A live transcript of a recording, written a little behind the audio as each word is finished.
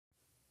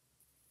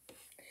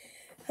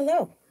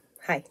Hello.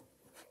 Hi.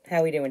 How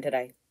are we doing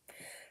today?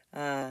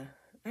 Uh,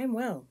 I'm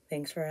well.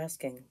 Thanks for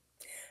asking.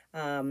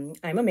 I'm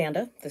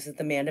Amanda. This is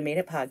the Manda Made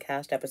It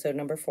podcast, episode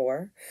number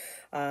 4.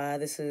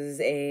 This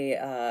is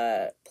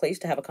a place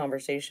to have a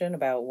conversation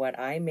about what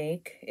I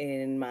make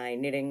in my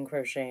knitting,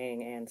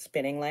 crocheting, and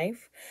spinning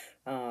life.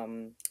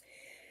 Um,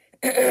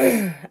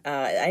 I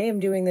am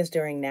doing this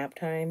during nap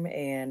time,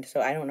 and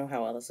so I don't know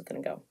how well this is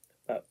going to go,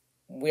 but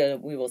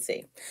we will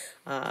see.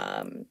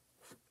 Um,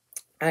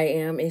 I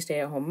am a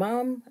stay-at-home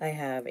mom. I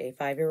have a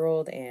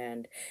 5-year-old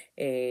and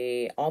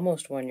a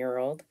almost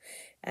 1-year-old,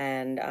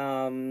 and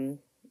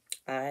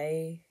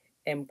I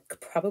am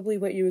probably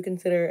what you would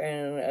consider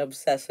an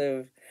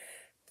obsessive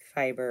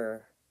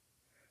fiber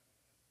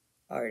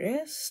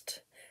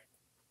artist.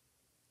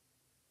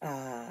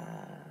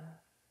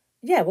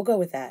 Yeah, we'll go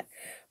with that.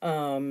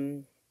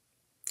 I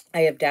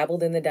have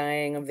dabbled in the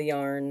dyeing of the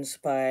yarns,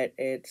 but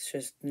it's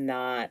just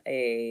not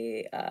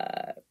a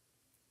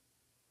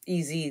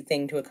easy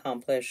thing to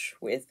accomplish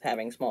with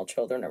having small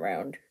children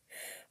around.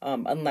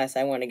 Unless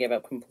I want to give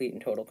up complete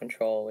and total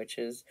control, which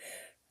is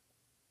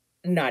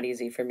not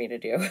easy for me to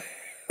do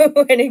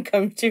when it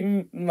comes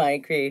to my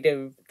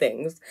creative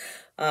things.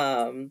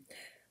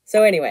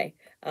 So anyway,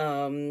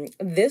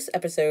 this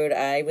episode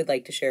I would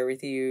like to share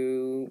with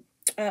you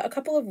a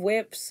couple of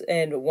whips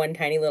and one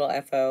tiny little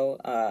FO.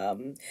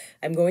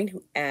 I'm going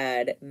to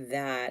add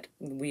that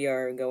we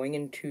are going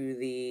into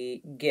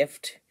the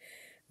gift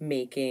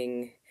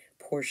making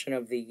portion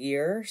of the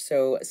year.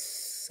 So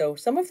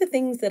some of the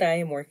things that I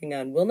am working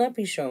on will not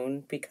be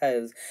shown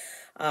because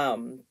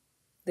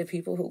the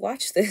people who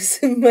watch this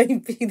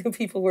might be the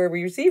people who are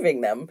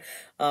receiving them.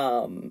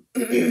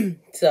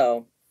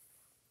 So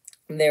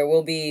there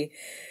will be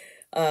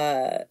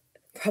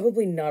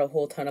probably not a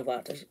whole ton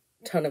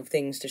of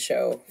things to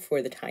show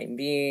for the time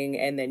being,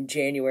 and then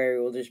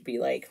January will just be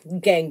like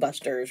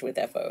gangbusters with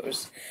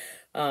FOs.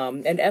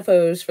 And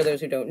FOs, for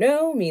those who don't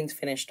know, means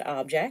finished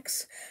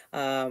objects.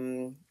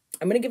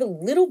 I'm going to give a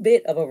little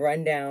bit of a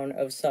rundown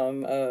of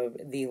some of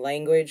the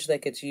language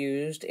that gets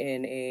used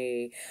in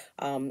a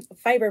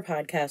fiber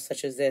podcast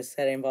such as this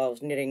that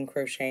involves knitting,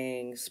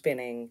 crocheting,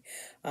 spinning,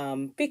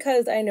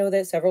 because I know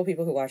that several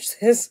people who watch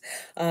this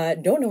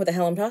don't know what the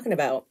hell I'm talking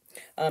about,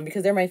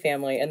 because they're my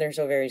family and they're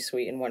so very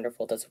sweet and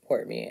wonderful to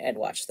support me and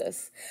watch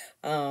this.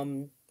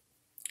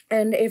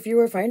 And if you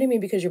were finding me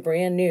because you're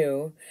brand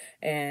new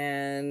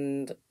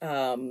and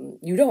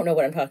you don't know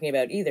what I'm talking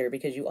about either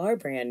because you are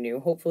brand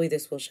new, hopefully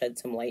this will shed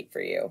some light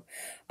for you.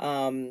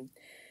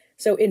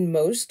 So in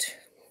most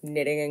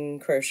knitting and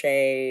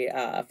crochet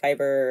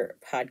fiber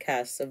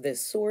podcasts of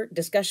this sort,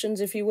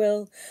 discussions if you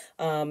will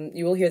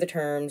hear the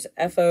terms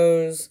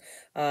FOs,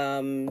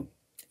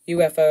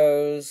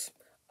 UFOs,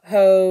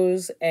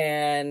 hose,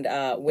 and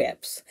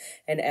whips.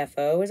 An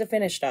FO is a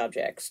finished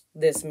object.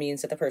 This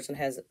means that the person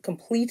has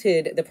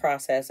completed the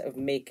process of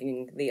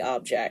making the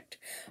object.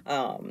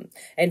 And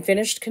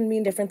finished can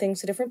mean different things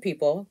to different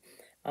people,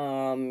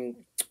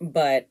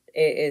 but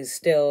it is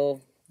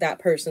still that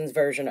person's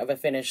version of a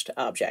finished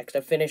object,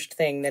 a finished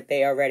thing that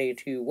they are ready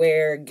to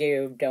wear,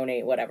 give,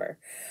 donate, whatever.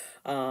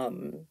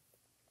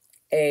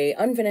 A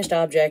unfinished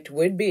object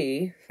would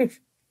be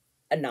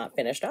a not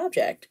finished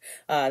object.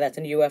 That's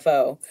an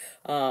UFO.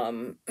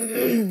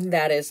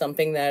 That is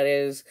something that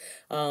is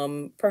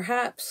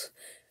perhaps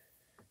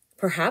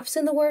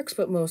in the works,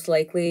 but most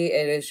likely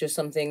it is just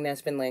something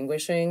that's been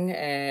languishing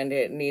and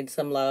it needs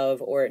some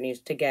love, or it needs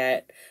to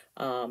get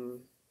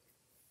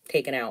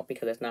taken out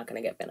because it's not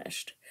going to get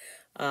finished.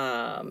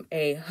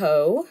 A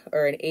HO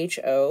or an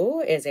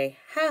HO is a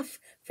half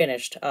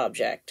finished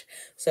object.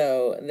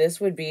 So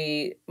this would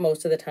be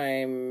most of the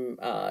time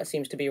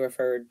seems to be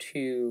referred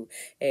to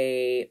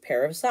a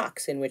pair of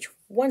socks in which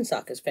one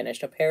sock is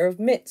finished, a pair of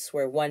mitts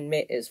where one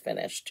mitt is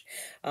finished.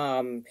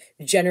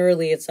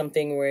 Generally it's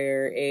something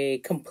where a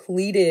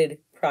completed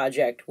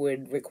project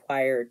would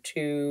require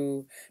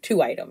two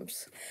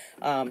items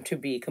to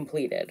be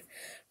completed.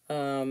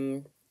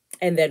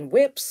 And then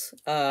whips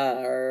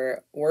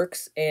are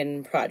works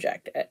in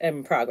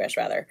progress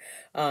rather.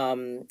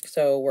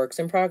 So works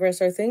in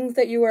progress are things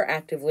that you are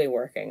actively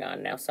working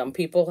on. Now, some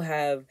people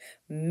have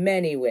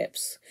many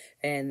whips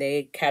and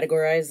they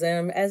categorize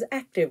them as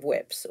active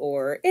whips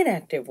or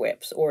inactive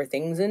whips or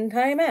things in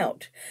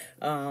timeout.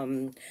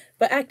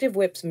 But active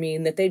whips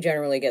mean that they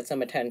generally get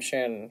some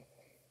attention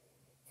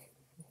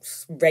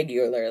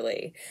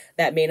regularly.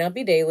 That may not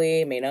be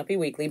daily, may not be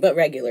weekly, but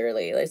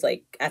regularly. It's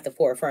like at the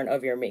forefront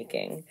of your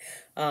making.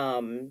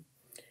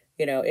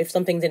 If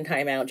something's in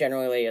timeout,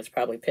 generally it's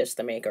probably pissed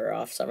the maker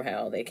off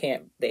somehow.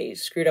 They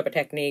screwed up a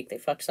technique, they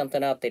fucked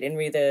something up, they didn't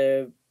read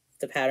the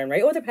pattern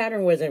right, or the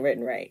pattern wasn't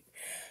written right.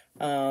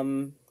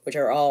 Which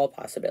are all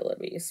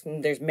possibilities.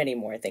 There's many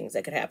more things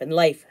that could happen.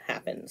 Life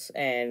happens,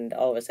 and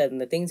all of a sudden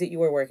the things that you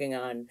were working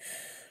on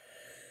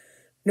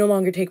no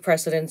longer take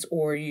precedence,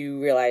 or you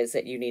realize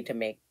that you need to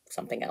make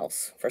something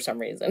else for some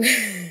reason,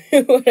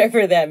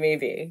 whatever that may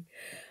be.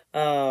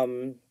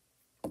 So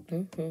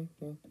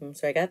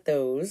I got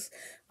those.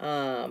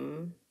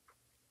 And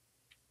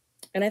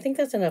I think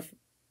that's enough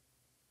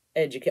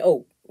educate.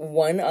 Oh,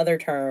 one other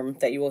term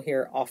that you will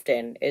hear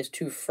often is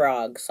to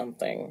frog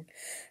something.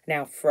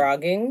 Now,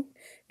 frogging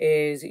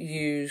is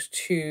used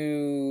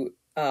to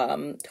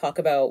talk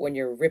about when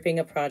you're ripping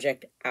a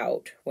project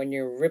out. When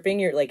you're ripping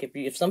your, like,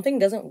 if something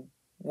doesn't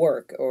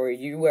work, or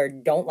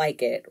you don't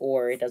like it,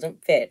 or it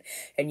doesn't fit,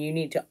 and you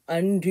need to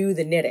undo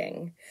the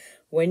knitting,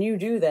 when you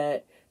do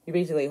that, you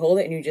basically hold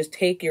it and you just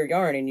take your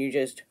yarn and you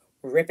just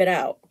rip it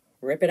out,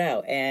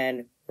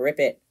 and rip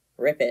it,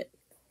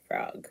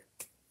 frog.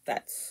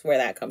 That's where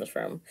that comes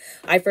from.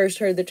 I first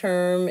heard the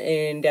term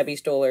in Debbie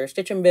Stoller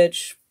Stitch and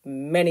Bitch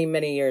many,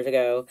 many years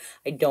ago.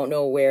 I don't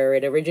know where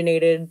it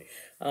originated,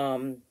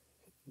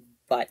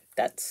 but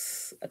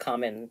that's a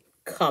common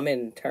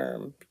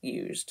term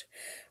used.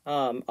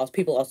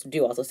 People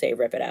also say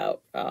rip it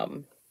out.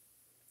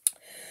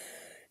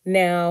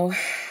 Now,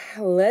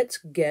 let's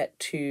get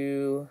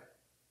to...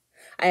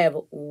 I have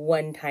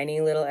one tiny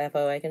little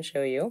FO I can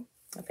show you.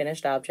 A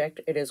finished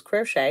object. It is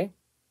crochet.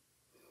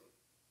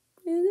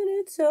 Isn't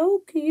it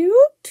so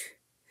cute?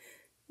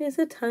 It's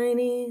a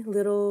tiny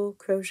little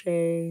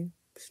crochet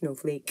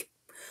snowflake.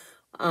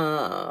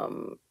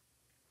 I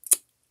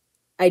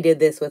did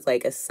this with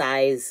like a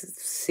size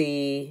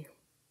C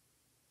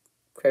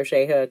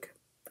crochet hook.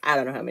 I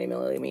don't know how many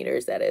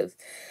millimeters that is.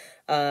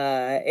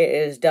 It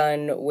is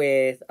done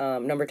with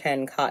number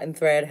 10 cotton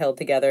thread held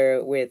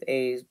together with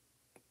a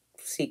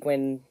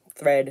sequin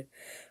thread.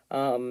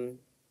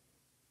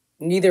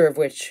 Neither of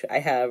which I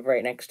have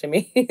right next to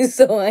me,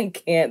 so I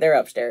can't, they're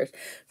upstairs,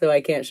 so I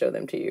can't show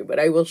them to you, but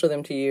I will show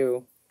them to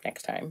you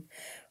next time.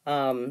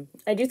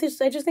 I just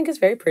think it's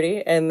very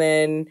pretty, and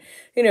then,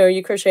 you know,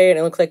 you crochet it and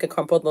it looks like a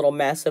crumpled little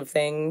mess of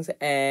things,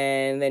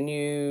 and then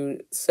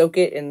you soak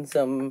it in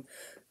some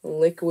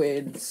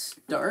liquid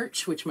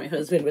starch, which my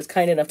husband was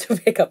kind enough to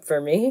pick up for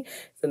me.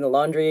 It's in the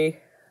laundry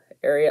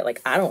area.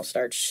 Like, I don't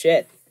starch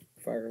shit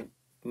for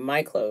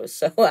my clothes,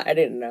 so I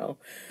didn't know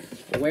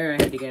where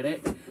I had to get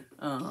it.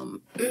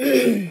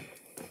 Like,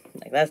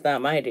 that's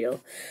not my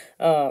deal.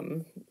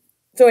 So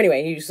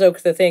anyway, you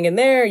soak the thing in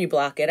there, you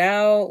block it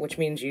out, which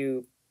means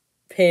you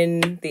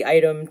pin the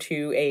item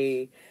to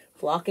a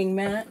blocking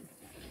mat,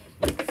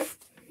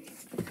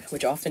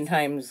 which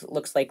oftentimes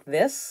looks like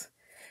this.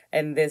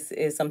 And this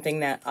is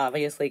something that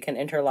obviously can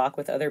interlock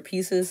with other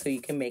pieces, so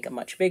you can make a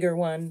much bigger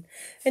one.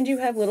 And you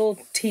have little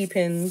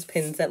T-pins,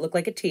 pins that look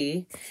like a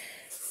T.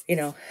 You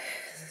know,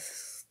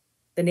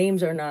 the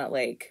names are not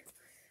like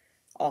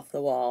off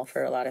the wall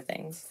for a lot of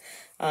things.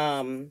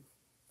 And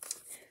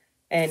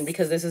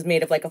because this is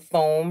made of like a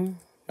foam,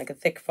 like a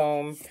thick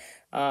foam,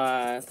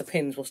 the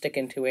pins will stick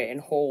into it and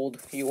hold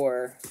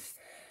your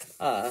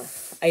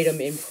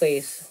item in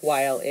place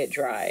while it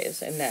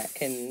dries, and that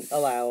can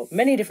allow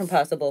many different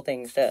possible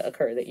things to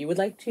occur that you would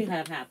like to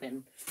have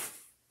happen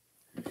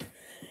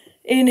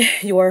in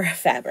your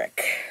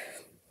fabric.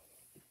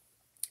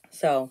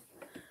 So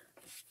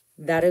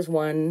that is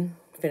one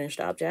finished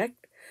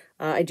object.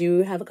 I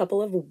do have a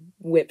couple of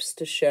whips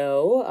to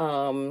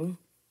show.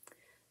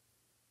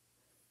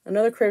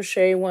 Another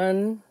crochet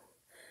one.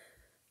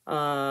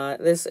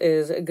 This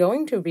is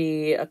going to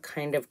be a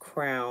kind of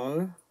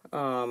crown.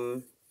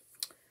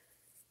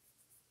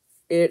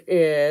 It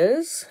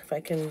is, if I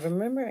can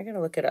remember, I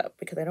gotta look it up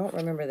because I don't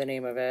remember the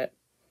name of it.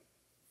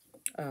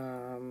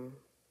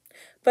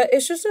 But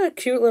it's just a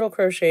cute little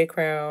crochet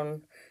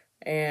crown,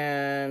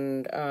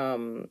 and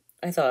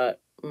I thought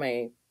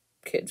my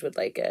kids would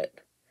like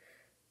it.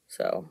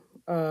 So,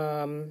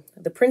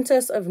 the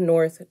Princess of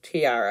North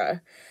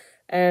Tiara,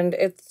 and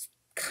it's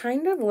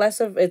kind of less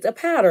of, it's a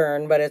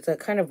pattern, but it's a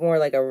kind of more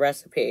like a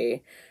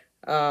recipe.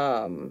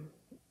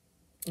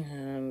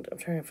 And I'm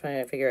trying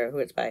to figure out who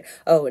it's by.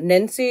 Oh,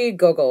 Nancy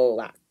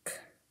Gogolak.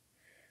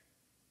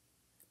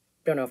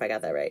 Don't know if I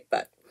got that right,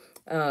 but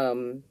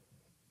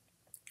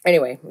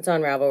anyway, it's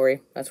on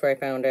Ravelry. That's where I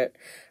found it.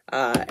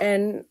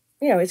 And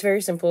you know, it's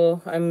very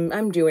simple.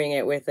 I'm doing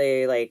it with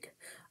a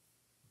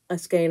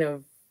skein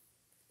of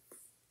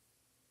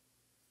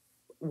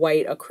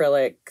white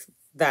acrylic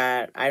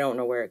that I don't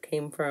know where it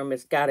came from.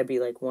 It's got to be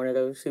like one of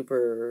those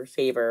Super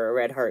Saver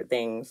Red Heart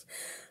things.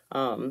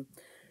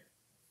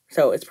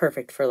 So it's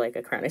perfect for like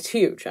a crown. It's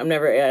huge. I don't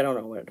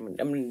know what,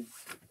 I'm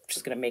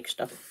just going to make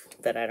stuff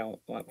that I don't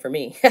want for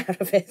me out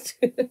of it.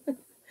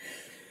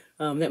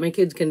 That my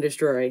kids can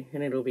destroy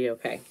and it'll be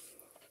okay.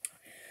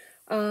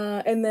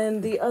 And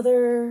then the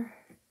other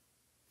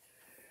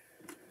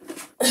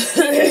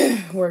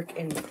work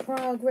in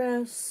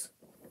progress,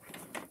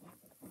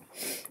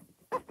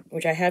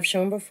 which I have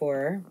shown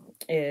before,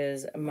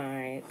 is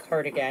my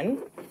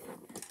cardigan.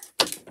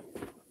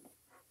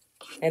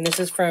 And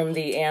this is from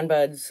the Ann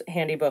Budd's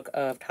Handy Book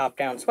of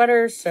Top-Down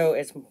Sweaters, so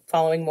it's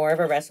following more of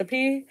a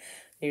recipe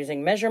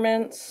using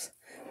measurements.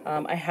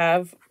 I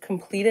have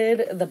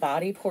completed the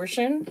body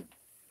portion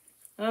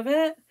of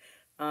it.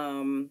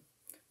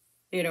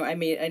 You know, I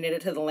knit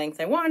it to the length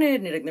I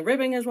wanted, knitting the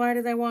ribbing as wide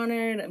as I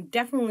wanted. I'm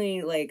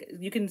definitely, like,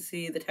 you can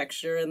see the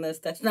texture in this.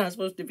 That's not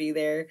supposed to be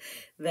there.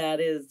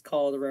 That is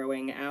called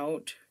rowing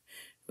out,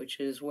 which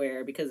is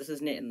where, because this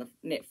is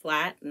knit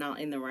flat, not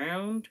in the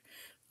round,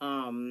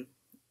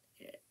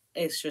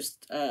 It's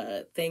just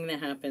a thing that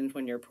happens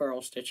when your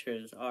purl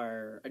stitches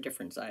are a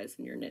different size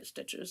than your knit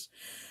stitches.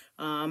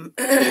 I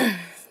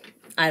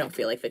don't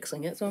feel like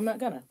fixing it, so I'm not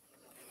gonna.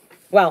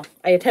 Well,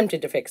 I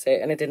attempted to fix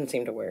it, and it didn't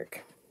seem to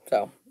work.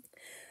 So,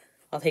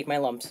 I'll take my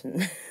lumps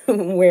and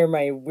wear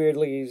my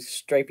weirdly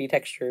stripy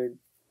textured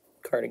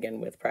cardigan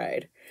with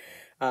pride.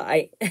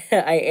 I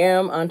I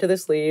am onto the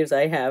sleeves.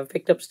 I have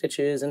picked up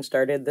stitches and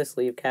started the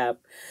sleeve cap.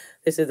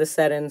 This is a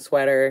set-in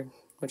sweater,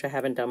 which I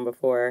haven't done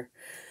before.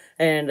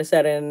 And a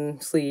set-in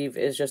sleeve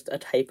is just a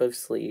type of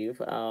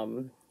sleeve.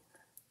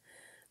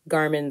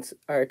 Garments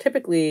are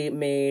typically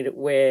made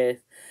with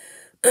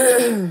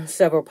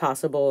several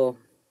possible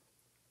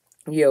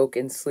yoke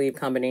and sleeve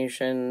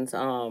combinations.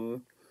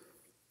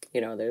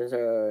 There's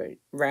a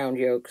round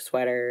yoke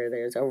sweater,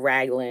 there's a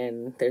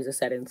raglan, there's a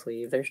set-in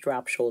sleeve, there's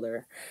drop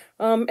shoulder.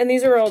 And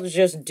these are all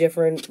just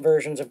different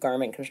versions of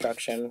garment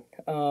construction.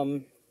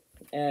 And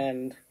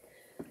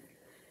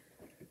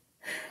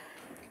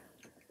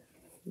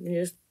you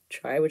just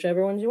try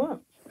whichever ones you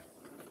want.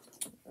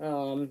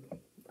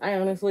 I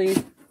honestly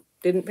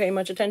didn't pay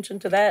much attention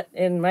to that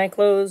in my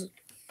clothes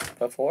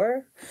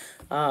before.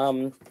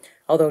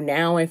 Although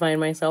now I find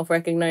myself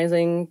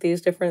recognizing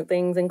these different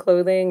things in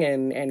clothing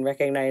and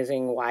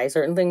recognizing why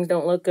certain things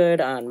don't look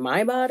good on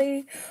my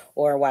body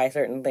or why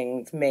certain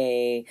things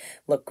may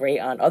look great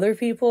on other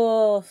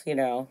people,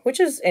 which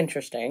is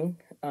interesting.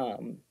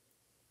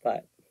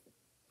 But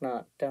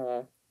not,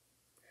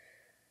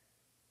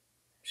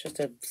 it's just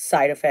a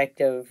side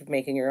effect of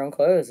making your own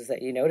clothes is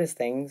that you notice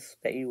things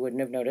that you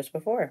wouldn't have noticed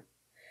before.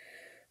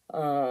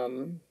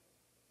 Okay,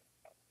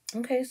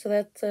 so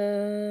that's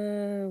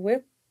a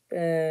whip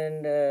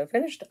and a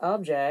finished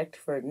object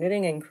for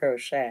knitting and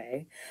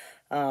crochet.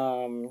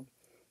 Now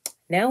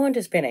on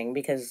to spinning,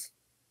 because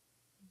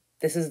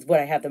this is what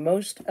I have the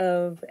most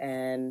of,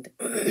 and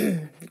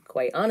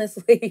quite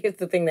honestly, it's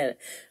the thing that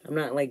I'm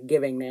not like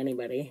giving to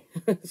anybody,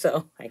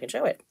 so I can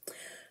show it.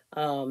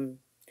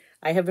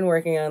 I have been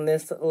working on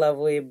this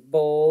lovely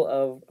bowl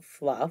of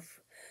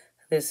fluff.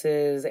 This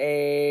is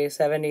a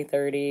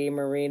 70/30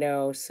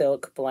 merino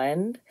silk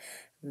blend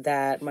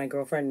that my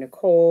girlfriend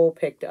Nicole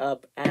picked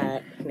up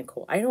at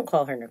Nicole. I don't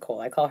call her Nicole.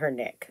 I call her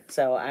Nick.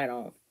 So I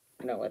don't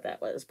know what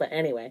that was. But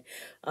anyway,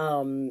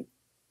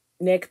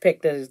 Nick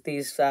picked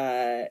these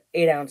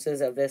 8 ounces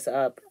of this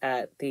up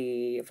at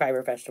the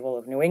Fiber Festival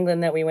of New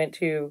England that we went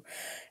to,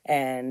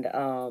 and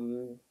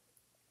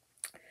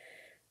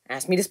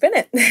asked me to spin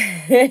it.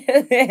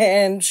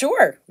 And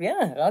sure,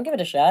 yeah, I'll give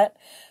it a shot.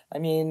 I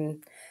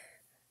mean,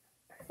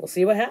 we'll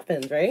see what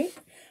happens, right?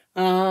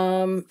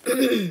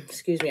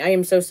 Excuse me. I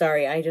am so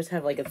sorry. I just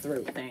have like a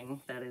throat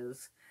thing that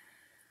is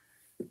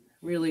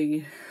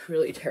really,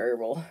 really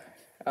terrible.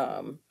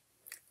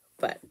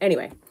 But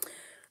anyway,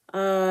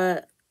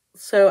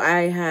 so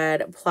I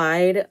had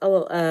applied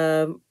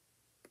I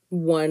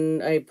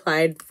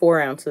applied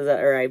 4 ounces,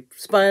 or I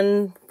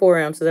spun 4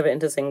 ounces of it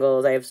into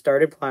singles. I have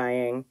started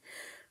plying.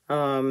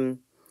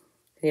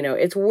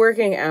 It's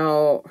working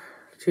out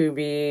to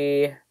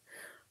be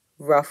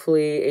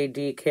roughly a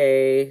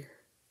DK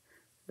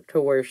to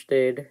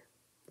worsted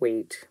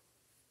weight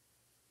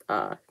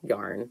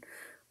yarn.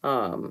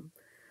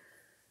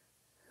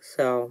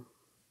 So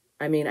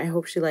I mean, I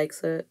hope she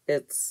likes it.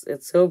 It's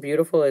so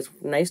beautiful. It's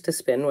nice to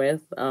spin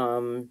with.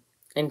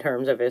 In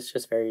terms of it's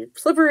just very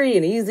slippery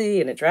and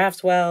easy and it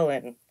drafts well,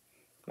 and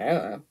I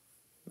don't know.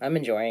 I'm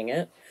enjoying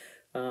it.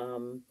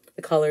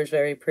 The color's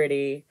very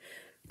pretty.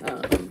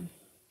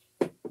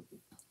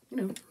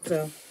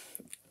 So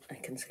I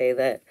can say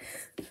that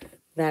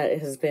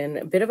has been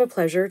a bit of a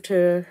pleasure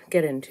to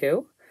get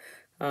into.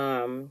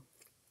 So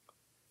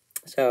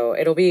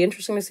it'll be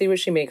interesting to see what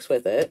she makes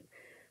with it.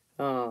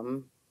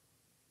 And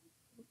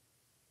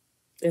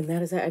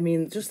that is that. I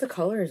mean, just the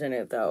colors in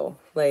it, though.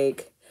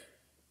 Like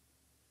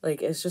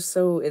it's just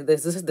so...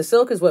 the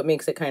silk is what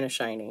makes it kind of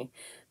shiny.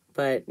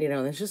 But,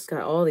 it's just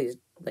got all these,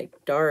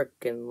 like, dark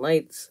and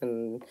lights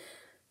and...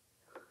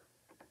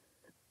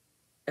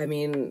 I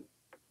mean,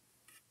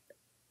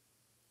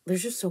 they're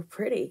just so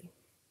pretty.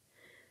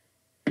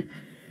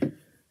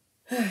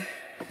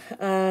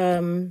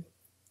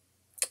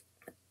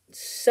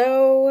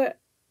 So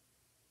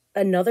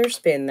another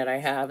spin that I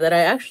have that I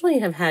actually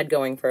have had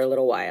going for a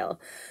little while,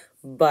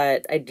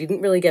 but I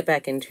didn't really get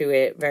back into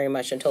it very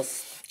much until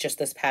just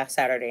this past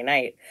Saturday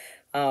night.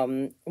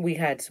 We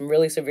had some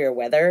really severe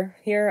weather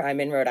here. I'm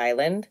in Rhode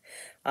Island.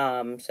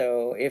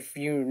 So if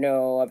you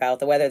know about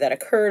the weather that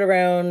occurred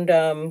around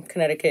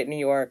Connecticut, New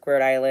York,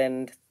 Rhode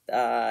Island,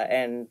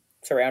 and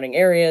surrounding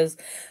areas,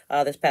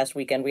 this past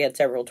weekend we had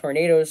several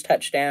tornadoes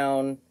touch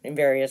down in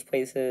various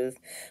places.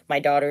 My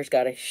daughter's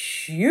got a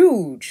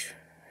huge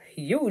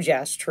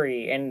ass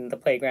tree in the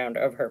playground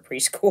of her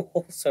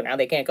preschool, so now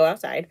they can't go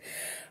outside.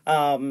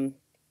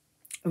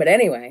 But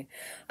anyway,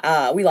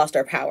 we lost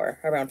our power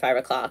around 5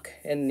 o'clock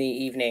in the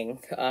evening,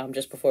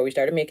 just before we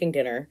started making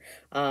dinner.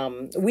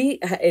 We,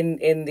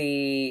 in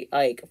the,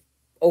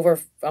 over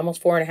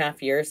almost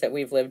 4.5 years that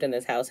we've lived in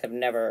this house, have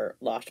never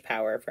lost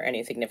power for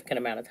any significant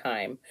amount of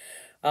time.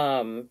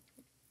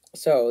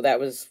 So that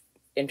was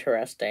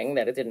interesting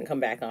that it didn't come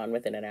back on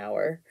within an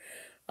hour.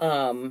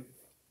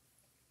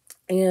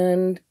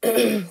 And,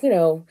 you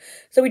know,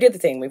 so we did the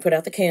thing. We put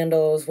out the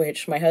candles,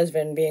 which my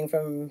husband, being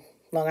from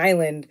Long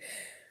Island,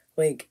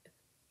 like,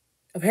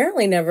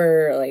 apparently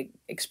never, like,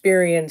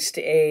 experienced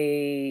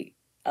a,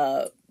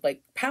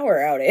 like, power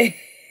outage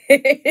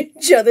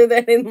other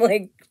than in,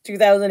 like,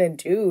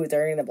 2002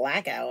 during the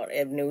blackout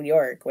in New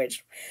York,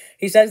 which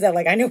he says that,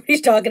 like, I know what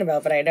he's talking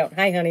about, but I don't.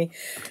 Hi, honey.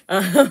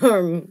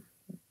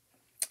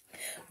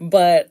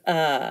 But,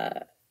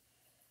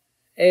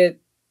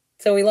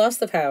 so we lost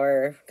the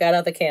power, got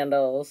out the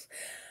candles.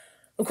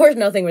 Of course,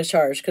 nothing was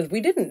charged because we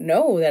didn't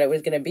know that it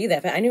was going to be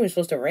that. I knew it was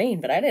supposed to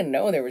rain, but I didn't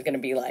know there was going to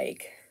be,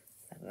 like,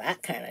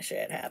 that kind of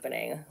shit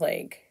happening.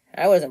 Like,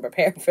 I wasn't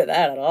prepared for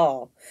that at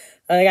all.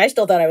 Like, I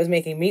still thought I was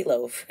making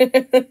meatloaf,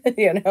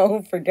 you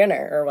know, for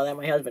dinner. Or, well, that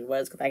my husband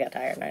was because I got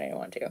tired and I didn't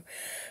want to.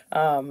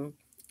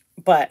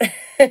 But...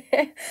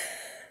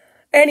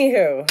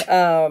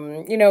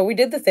 Anywho, you know, we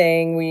did the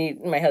thing.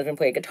 My husband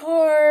played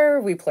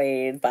guitar. We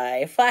played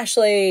by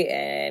flashlight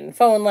and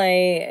phone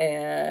light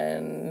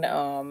and,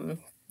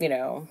 you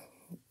know,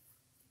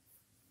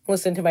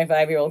 listened to my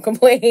 5-year-old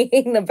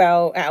complain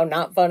about how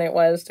not fun it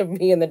was to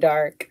be in the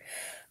dark.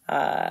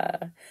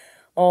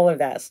 All of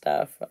that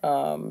stuff.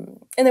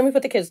 And then we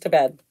put the kids to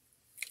bed.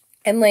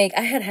 And, like,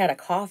 I had a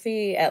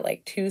coffee at,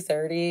 like,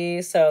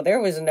 2:30, so there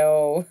was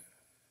no,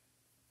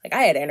 like,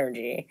 I had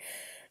energy.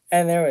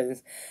 And there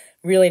was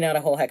really not a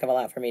whole heck of a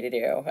lot for me to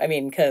do. I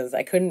mean, because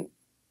I couldn't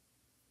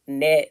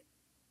knit.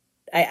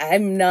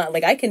 I'm not,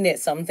 like, I can knit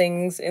some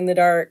things in the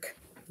dark,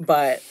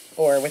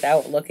 or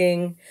without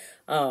looking.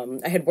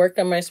 I had worked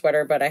on my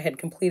sweater, but I had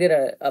completed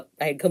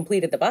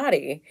the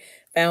body,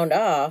 bound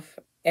off,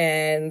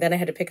 and then I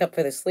had to pick up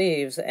for the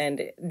sleeves,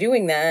 and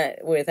doing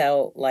that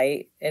without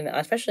light, and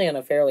especially on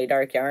a fairly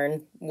dark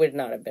yarn, would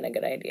not have been a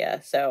good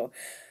idea. So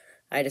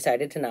I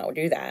decided to not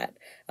do that.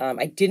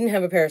 I didn't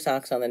have a pair of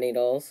socks on the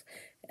needles,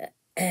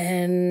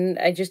 and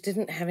I just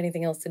didn't have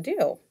anything else to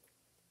do.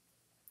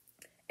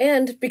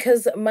 And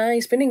because my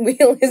spinning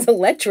wheel is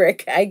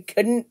electric, I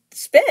couldn't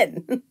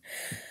spin.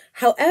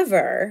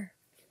 However,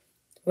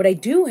 what I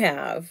do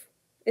have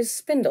is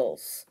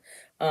spindles.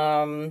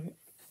 You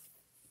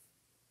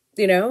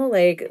know,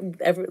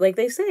 like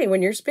they say,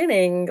 when you're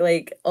spinning,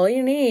 like, all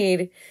you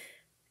need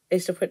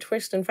is to put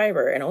twist and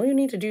fiber, and all you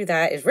need to do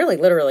that is really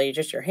literally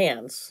just your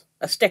hands.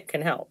 A stick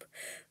can help.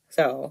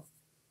 So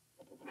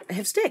I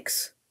have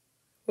sticks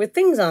with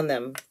things on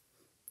them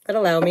that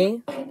allow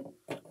me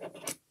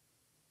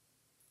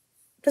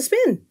to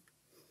spin.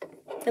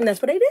 And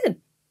that's what I did.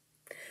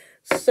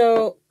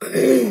 So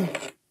I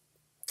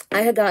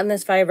had gotten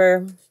this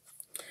fiber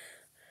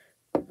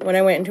when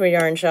I went into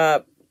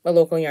a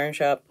local yarn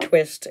shop,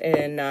 Twist,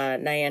 in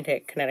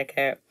Niantic,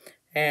 Connecticut.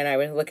 And I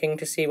was looking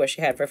to see what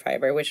she had for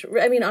fiber, which,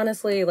 I mean,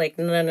 honestly, like,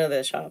 none of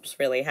the shops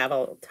really have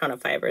a ton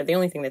of fiber. The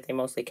only thing that they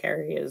mostly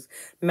carry is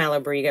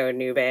Malabrigo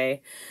Nube,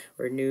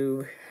 or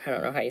Nube, I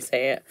don't know how you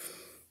say it,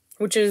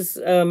 which is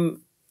a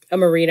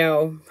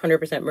merino,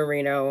 100%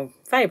 merino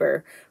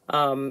fiber.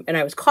 And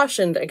I was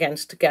cautioned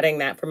against getting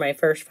that for my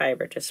first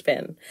fiber to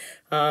spin.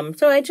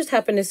 So I just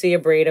happened to see a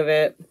braid of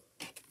it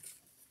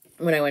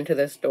when I went to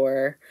the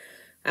store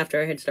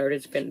after I had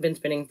been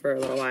spinning for a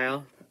little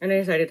while, and I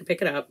decided to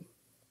pick it up.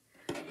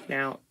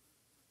 Now,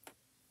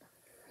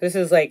 this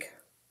is like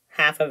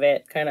half of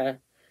it kind of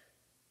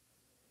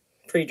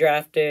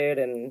pre-drafted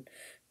and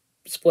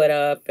split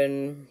up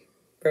and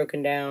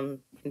broken down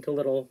into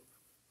little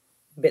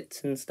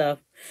bits and stuff.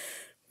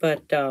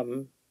 But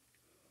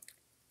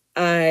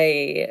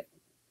I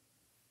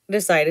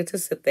decided to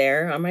sit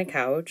there on my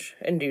couch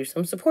and do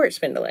some support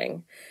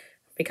spindling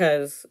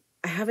because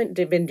I haven't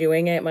been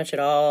doing it much at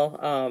all.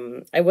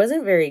 I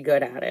wasn't very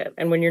good at it.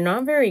 And when you're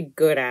not very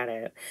good at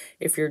it,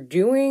 if you're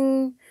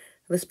doing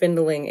the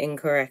spindling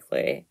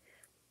incorrectly,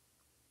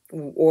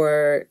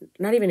 or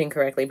not even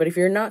incorrectly, but if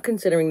you're not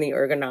considering the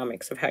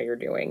ergonomics of how you're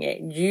doing it,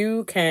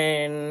 you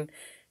can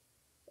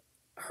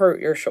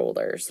hurt your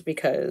shoulders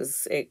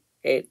because it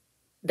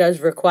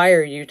does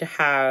require you to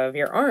have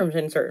your arms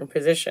in certain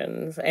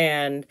positions.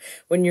 And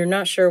when you're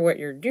not sure what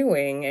you're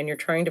doing and you're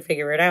trying to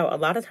figure it out, a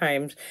lot of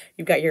times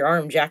you've got your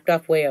arm jacked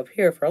up way up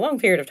here for a long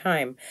period of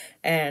time.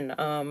 And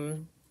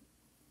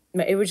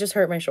it would just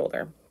hurt my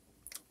shoulder.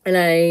 And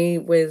I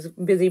was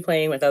busy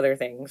playing with other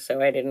things,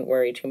 so I didn't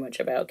worry too much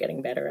about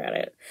getting better at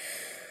it.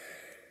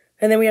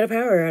 And then we had a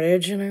power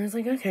outage, and I was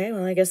like, okay,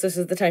 well, I guess this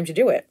is the time to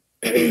do it.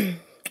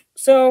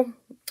 So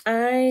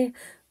I,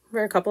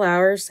 for a couple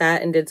hours,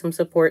 sat and did some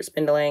support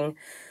spindling.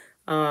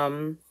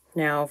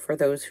 Now, for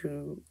those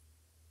who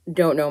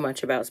don't know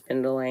much about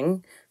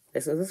spindling,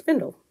 this is a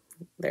spindle.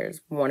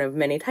 There's one of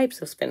many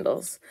types of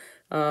spindles.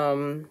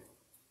 I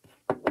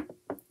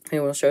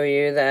will show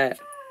you that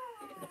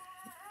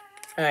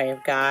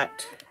I've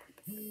got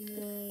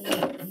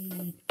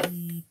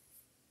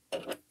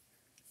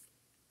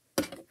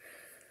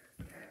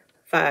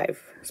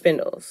five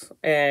spindles,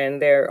 and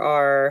there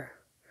are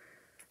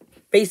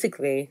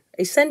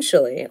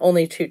essentially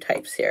only two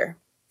types here.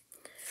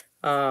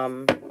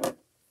 The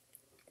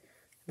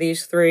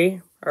these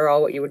three are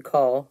all what you would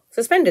call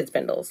suspended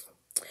spindles.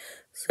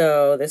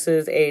 So this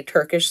is a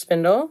Turkish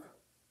spindle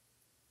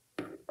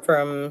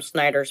from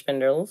Snyder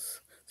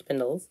Spindles.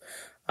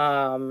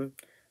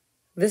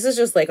 This is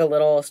just like a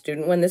little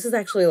student one. This is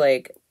actually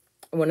like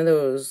one of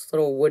those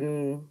little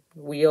wooden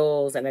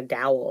wheels and a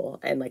dowel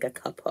and like a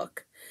cup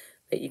hook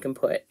that you can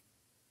put.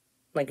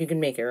 Like you can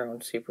make your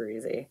own super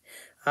easy.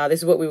 This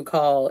is what we would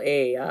call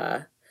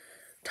a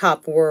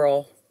top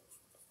whorl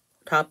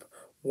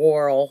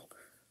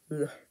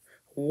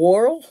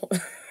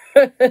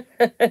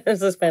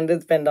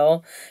suspended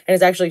spindle, and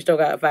it's actually still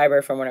got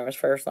fiber from when I was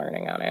first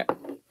learning on it.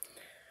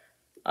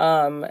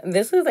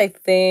 This is, I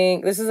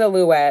think, this is a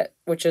Luette,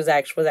 which was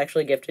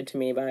actually gifted to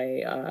me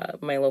by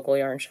my local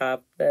yarn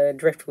shop, the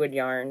Driftwood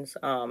Yarns.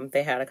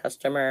 They had a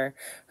customer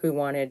who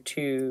wanted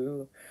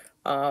to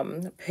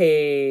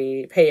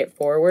pay it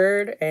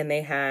forward, and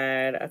they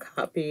had a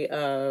copy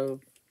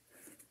of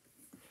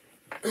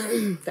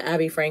the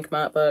Abby Frank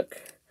Mott book,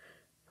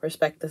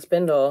 Respect the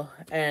Spindle,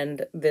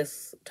 and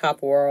this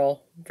top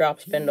whorl drop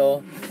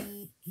spindle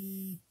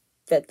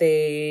that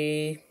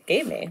they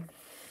gave me.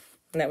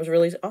 And that was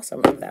really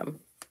awesome of them.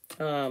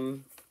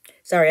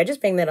 Sorry, I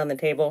just banged that on the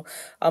table.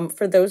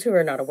 For those who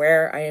are not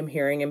aware, I am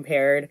hearing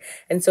impaired.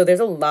 And so there's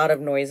a lot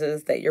of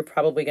noises that you're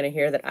probably going to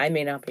hear that I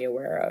may not be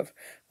aware of,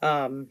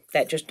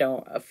 that just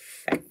don't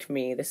affect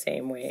me the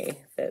same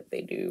way that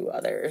they do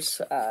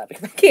others,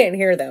 because I can't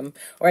hear them,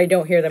 or I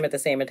don't hear them at the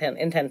same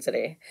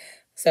intensity.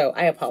 So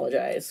I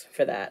apologize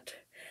for that.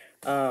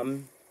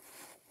 So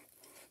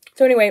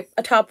anyway,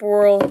 a top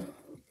whorl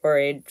or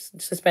a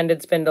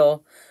suspended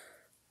spindle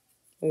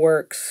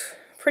works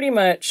pretty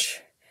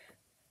much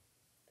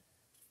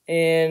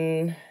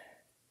in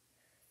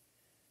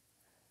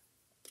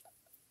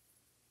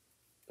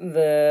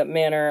the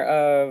manner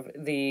of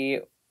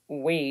the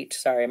weight.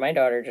 Sorry, my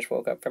daughter just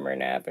woke up from her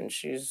nap and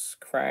she's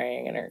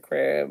crying in her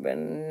crib,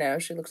 and now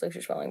she looks like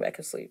she's falling back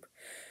asleep.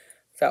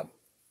 So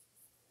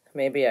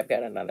maybe I've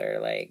got another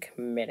like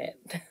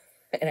minute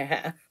and a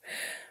half.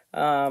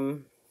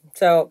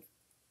 So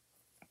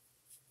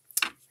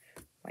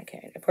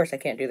of course I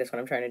can't do this when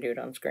I'm trying to do it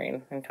on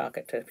screen and talk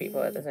it to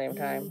people at the same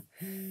time.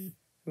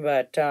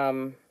 But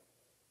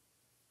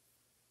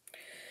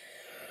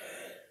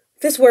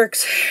this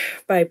works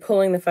by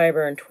pulling the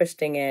fiber and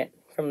twisting it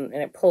and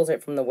it pulls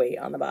it from the weight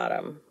on the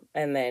bottom,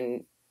 and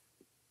then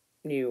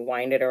you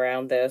wind it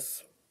around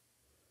this,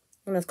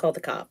 and that's called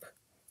the cop.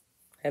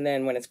 And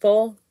then when it's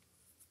full,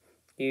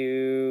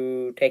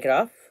 you take it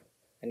off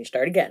and you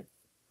start again,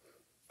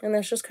 and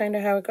that's just kind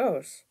of how it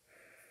goes.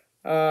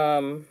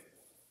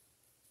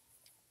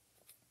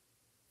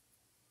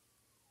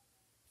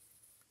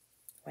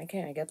 Why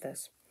can't I get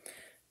this?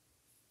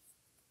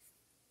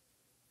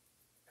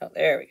 Oh,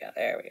 there we go.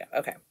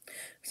 Okay.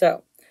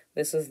 So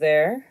this is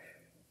there.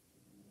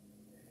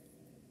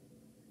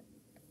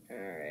 All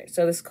right.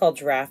 So this is called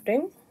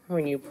drafting.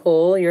 When you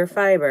pull your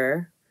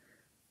fiber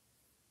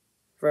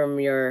from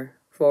your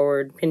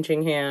forward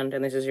pinching hand,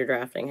 and this is your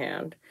drafting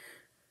hand.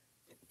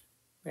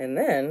 And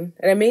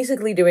I'm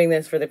basically doing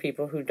this for the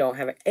people who don't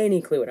have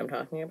any clue what I'm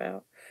talking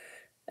about.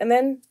 And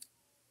then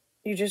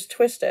you just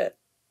twist it,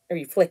 or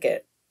you flick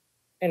it,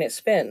 and it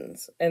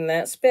spins. And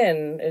that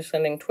spin is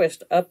sending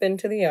twist up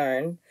into the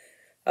yarn,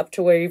 up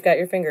to where you've got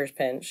your fingers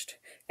pinched.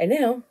 And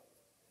now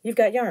you've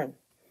got yarn.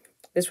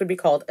 This would be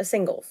called a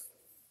singles,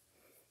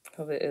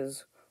 because it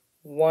is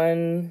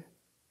one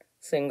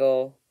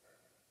single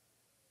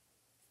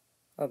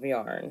of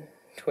yarn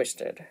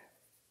twisted.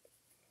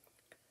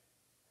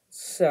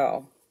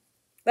 So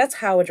that's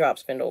how a drop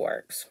spindle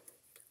works.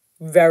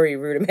 Very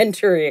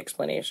rudimentary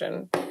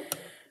explanation.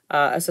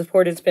 A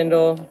supported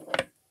spindle.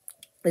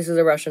 This is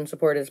a Russian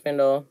supported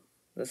spindle.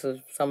 This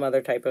is some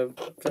other type of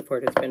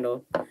supported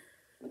spindle.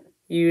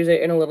 You use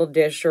it in a little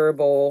dish or a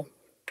bowl,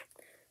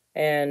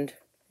 and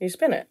you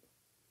spin it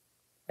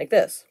like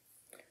this.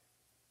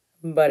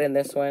 But in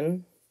this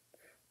one,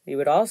 you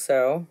would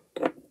also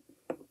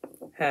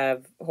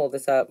hold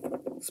this up,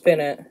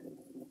 spin it,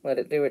 let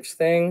it do its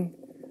thing.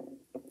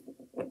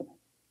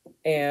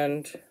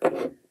 And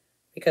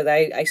because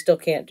I still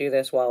can't do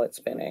this while it's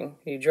spinning,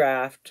 you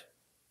draft,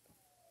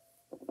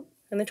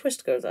 and the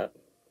twist goes up.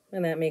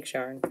 And that makes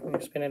yarn. And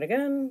you spin it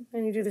again,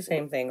 and you do the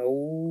same thing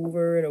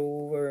over and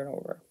over and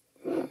over.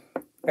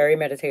 Very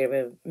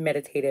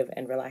meditative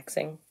and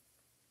relaxing.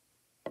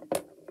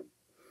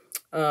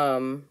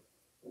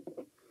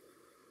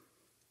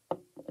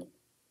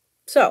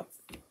 So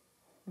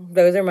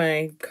those are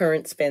my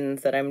current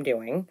spins that I'm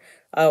doing.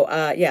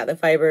 Oh, yeah, the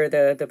fiber,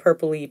 the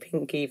purpley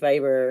pinky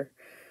fiber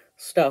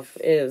stuff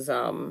is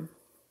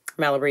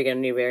Malabriga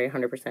Newberry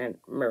 100%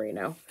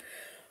 merino.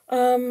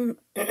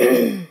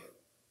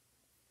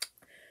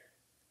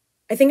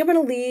 I think I'm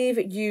going to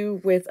leave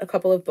you with a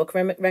couple of book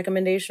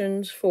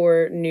recommendations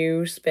for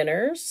new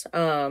spinners.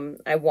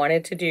 I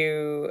wanted to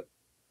do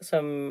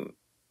some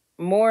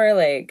more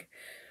like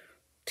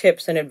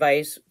tips and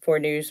advice for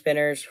new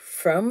spinners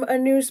from a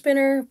new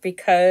spinner,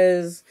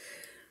 because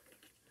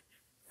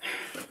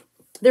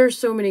there are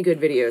so many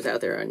good videos out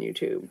there on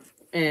YouTube.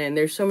 And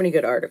there's so many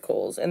good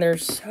articles, and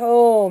there's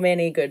so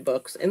many good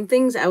books and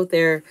things out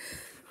there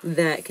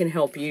that can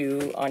help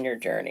you on your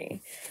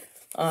journey.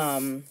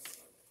 And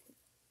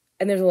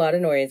there's a lot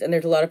of noise, and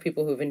there's a lot of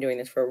people who've been doing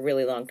this for a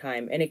really long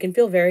time, and it can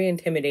feel very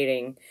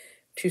intimidating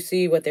to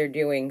see what they're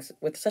doing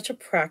with such a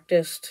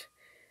practiced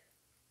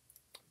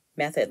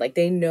method. Like,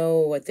 they know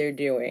what they're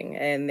doing,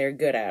 and they're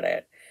good at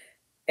it.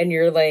 And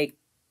you're like,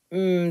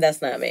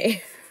 that's not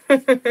me.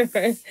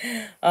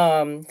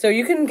 So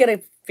you can get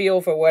a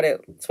feel for what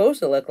it's supposed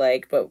to look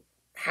like, but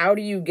how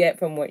do you get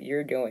from what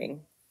you're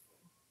doing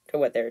to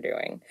what they're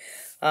doing?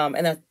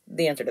 And that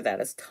the answer to that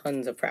is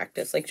tons of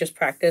practice. Like, just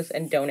practice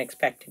and don't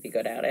expect to be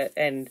good at it.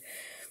 And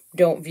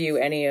don't view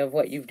any of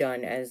what you've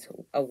done as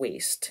a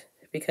waste,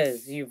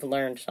 because you've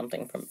learned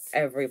something from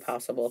every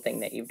possible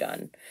thing that you've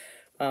done.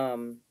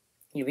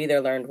 You've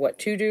either learned what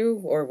to do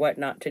or what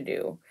not to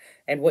do,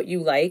 and what you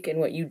like and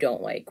what you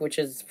don't like, which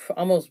is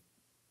almost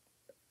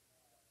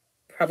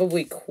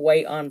probably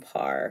quite on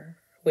par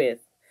with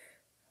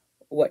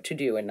what to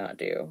do and not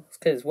do.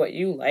 Because what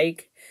you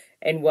like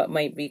and what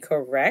might be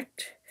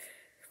correct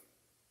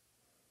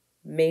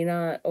may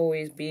not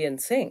always be in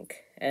sync.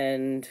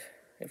 And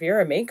if you're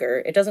a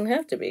maker, it doesn't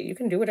have to be. You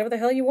can do whatever the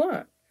hell you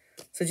want.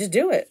 So just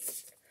do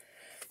it.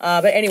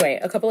 But anyway,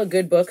 a couple of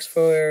good books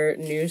for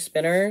new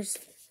spinners.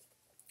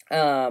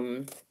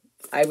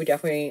 I would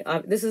definitely,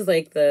 this is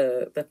like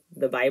the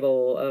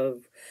Bible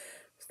of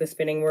the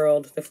spinning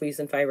world, the Fleece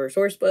and Fiber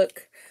Source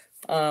Book.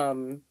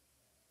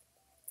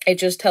 It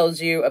just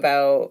tells you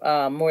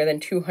about more than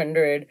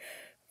 200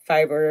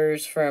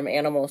 fibers from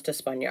animals to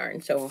spun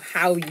yarn. So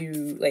how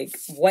you, like,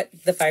 what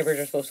the fibers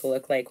are supposed to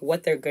look like,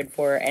 what they're good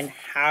for, and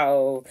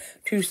how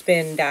to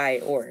spin, dye,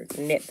 or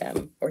knit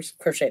them, or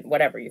crochet,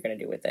 whatever you're going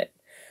to do with it.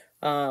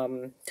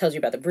 Tells you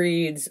about the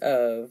breeds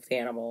of the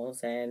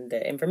animals and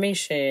the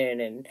information,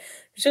 and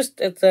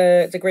it's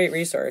a great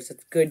resource.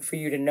 It's good for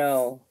you to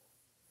know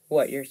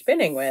what you're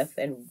spinning with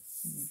and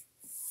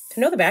to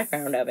know the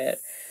background of it,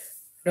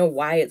 know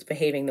why it's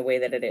behaving the way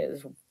that it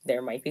is.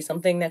 There might be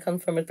something that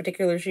comes from a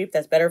particular sheep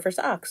that's better for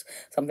socks,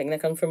 something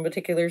that comes from a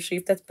particular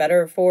sheep that's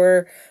better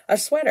for a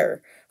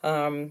sweater,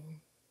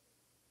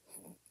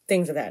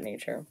 things of that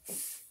nature.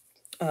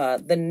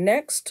 The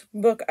next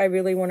book I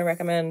really want to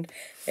recommend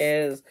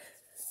is,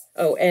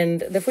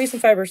 and the Fleece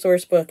and Fiber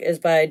Source Book is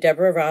by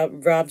Deborah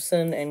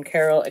Robson and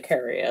Carol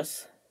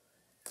Acarius.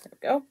 There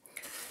we go.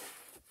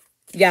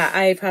 Yeah,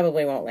 I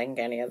probably won't link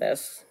any of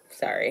this.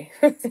 Sorry.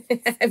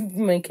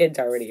 My kid's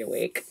already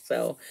awake,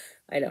 so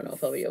I don't know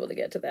if I'll be able to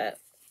get to that.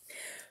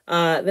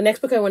 The next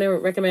book I want to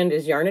recommend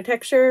is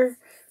Yarnitecture.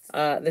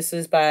 This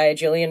is by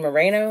Jillian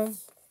Moreno,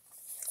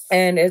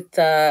 and it's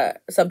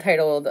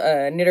subtitled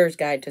Knitter's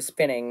Guide to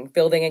Spinning,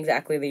 Building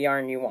Exactly the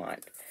Yarn You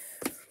Want.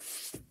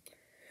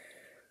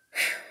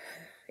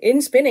 In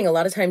spinning, a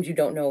lot of times you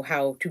don't know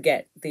how to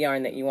get the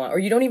yarn that you want, or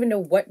you don't even know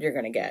what you're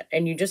going to get,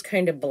 and you just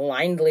kind of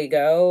blindly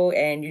go,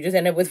 and you just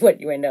end up with what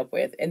you end up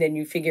with, and then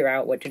you figure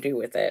out what to do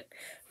with it.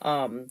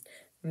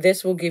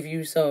 This will give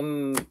you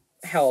some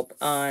help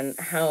on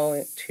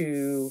how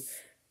to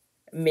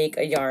make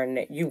a yarn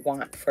that you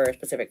want for a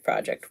specific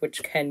project,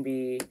 which can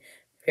be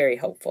very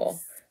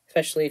helpful,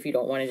 especially if you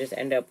don't want to just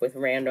end up with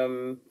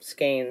random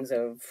skeins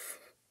of,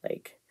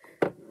 like,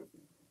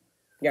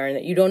 yarn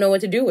that you don't know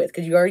what to do with,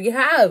 because you already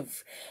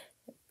have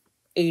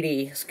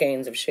 80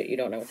 skeins of shit you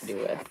don't know what to do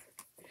with.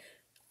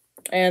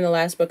 And the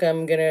last book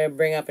I'm going to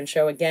bring up and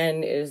show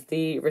again is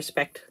the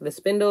Respect the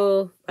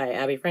Spindle by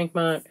Abby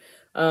Frankmont.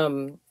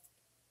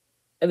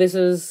 This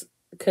is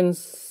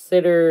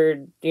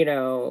considered,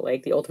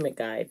 like the ultimate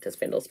guide to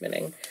spindle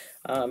spinning.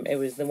 It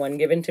was the one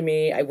given to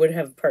me. I would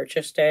have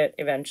purchased it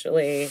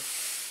eventually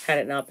had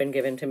it not been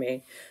given to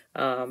me.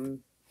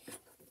 And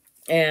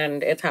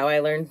it's how I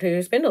learned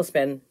to spindle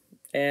spin.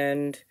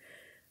 And,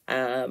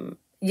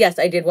 yes,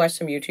 I did watch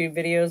some YouTube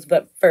videos,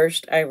 but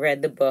first I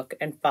read the book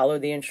and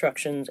followed the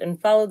instructions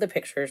and followed the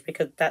pictures,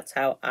 because that's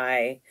how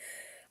I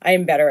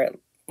am better at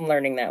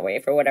learning that way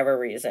for whatever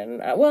reason.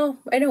 Well,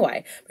 I know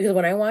why. Because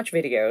when I watch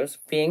videos,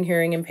 being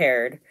hearing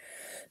impaired,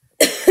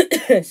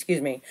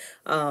 excuse me,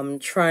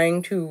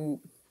 trying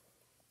to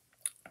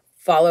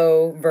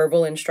follow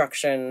verbal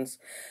instructions,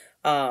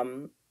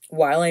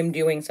 while I'm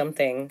doing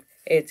something,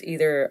 it's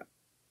either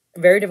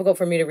very difficult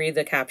for me to read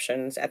the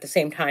captions at the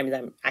same time as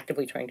I'm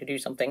actively trying to do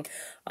something.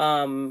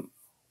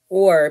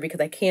 Or because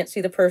I can't see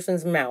the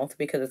person's mouth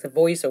because it's a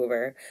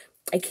voiceover,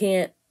 I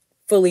can't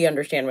fully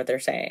understand what they're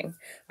saying.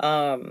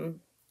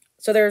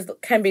 So there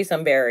can be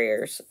some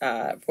barriers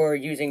for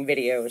using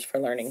videos for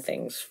learning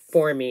things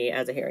for me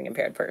as a hearing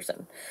impaired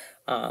person.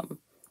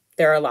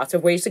 There are lots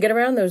of ways to get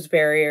around those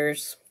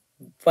barriers,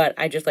 but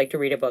I just like to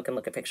read a book and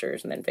look at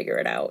pictures and then figure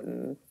it out.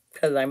 And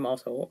because I'm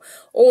also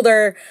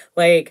older,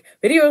 like,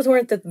 videos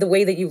weren't the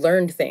way that you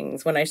learned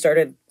things when I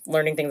started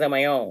learning things on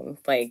my own.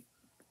 Like,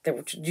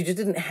 you just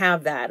didn't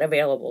have that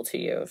available to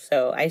you.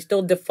 So I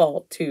still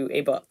default to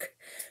a book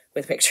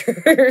with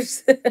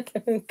pictures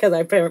because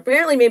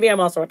apparently maybe I'm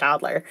also a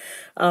toddler.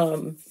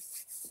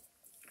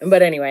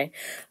 But anyway,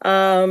 so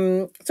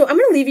I'm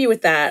going to leave you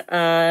with that.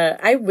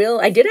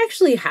 I did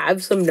actually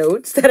have some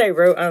notes that I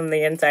wrote on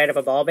the inside of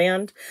a ball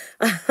band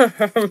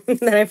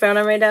that I found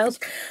on my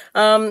desk.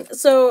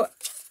 So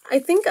I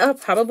think I'll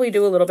probably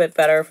do a little bit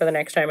better for the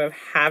next time of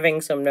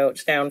having some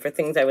notes down for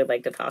things I would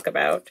like to talk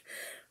about.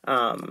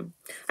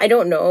 I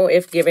don't know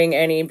if giving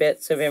any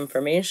bits of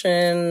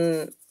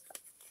information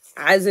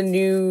as a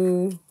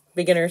new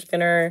beginner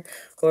spinner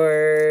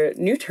or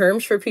new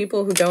terms for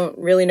people who don't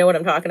really know what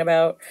I'm talking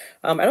about.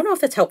 I don't know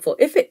if that's helpful.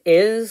 If it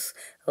is,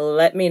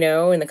 let me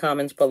know in the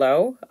comments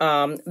below.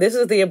 This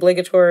is the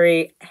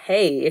obligatory,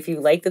 hey, if you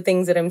like the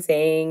things that I'm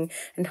saying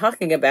and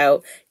talking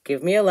about,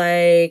 give me a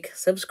like,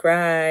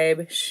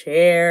 subscribe,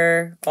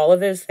 share, all of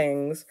those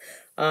things.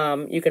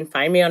 You can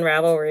find me on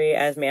Ravelry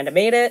as Manda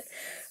Made It.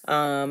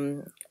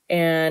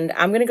 And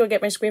I'm going to go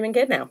get my screaming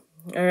kid now.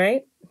 All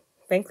right.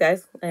 Thanks,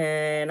 guys.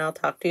 And I'll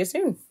talk to you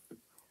soon.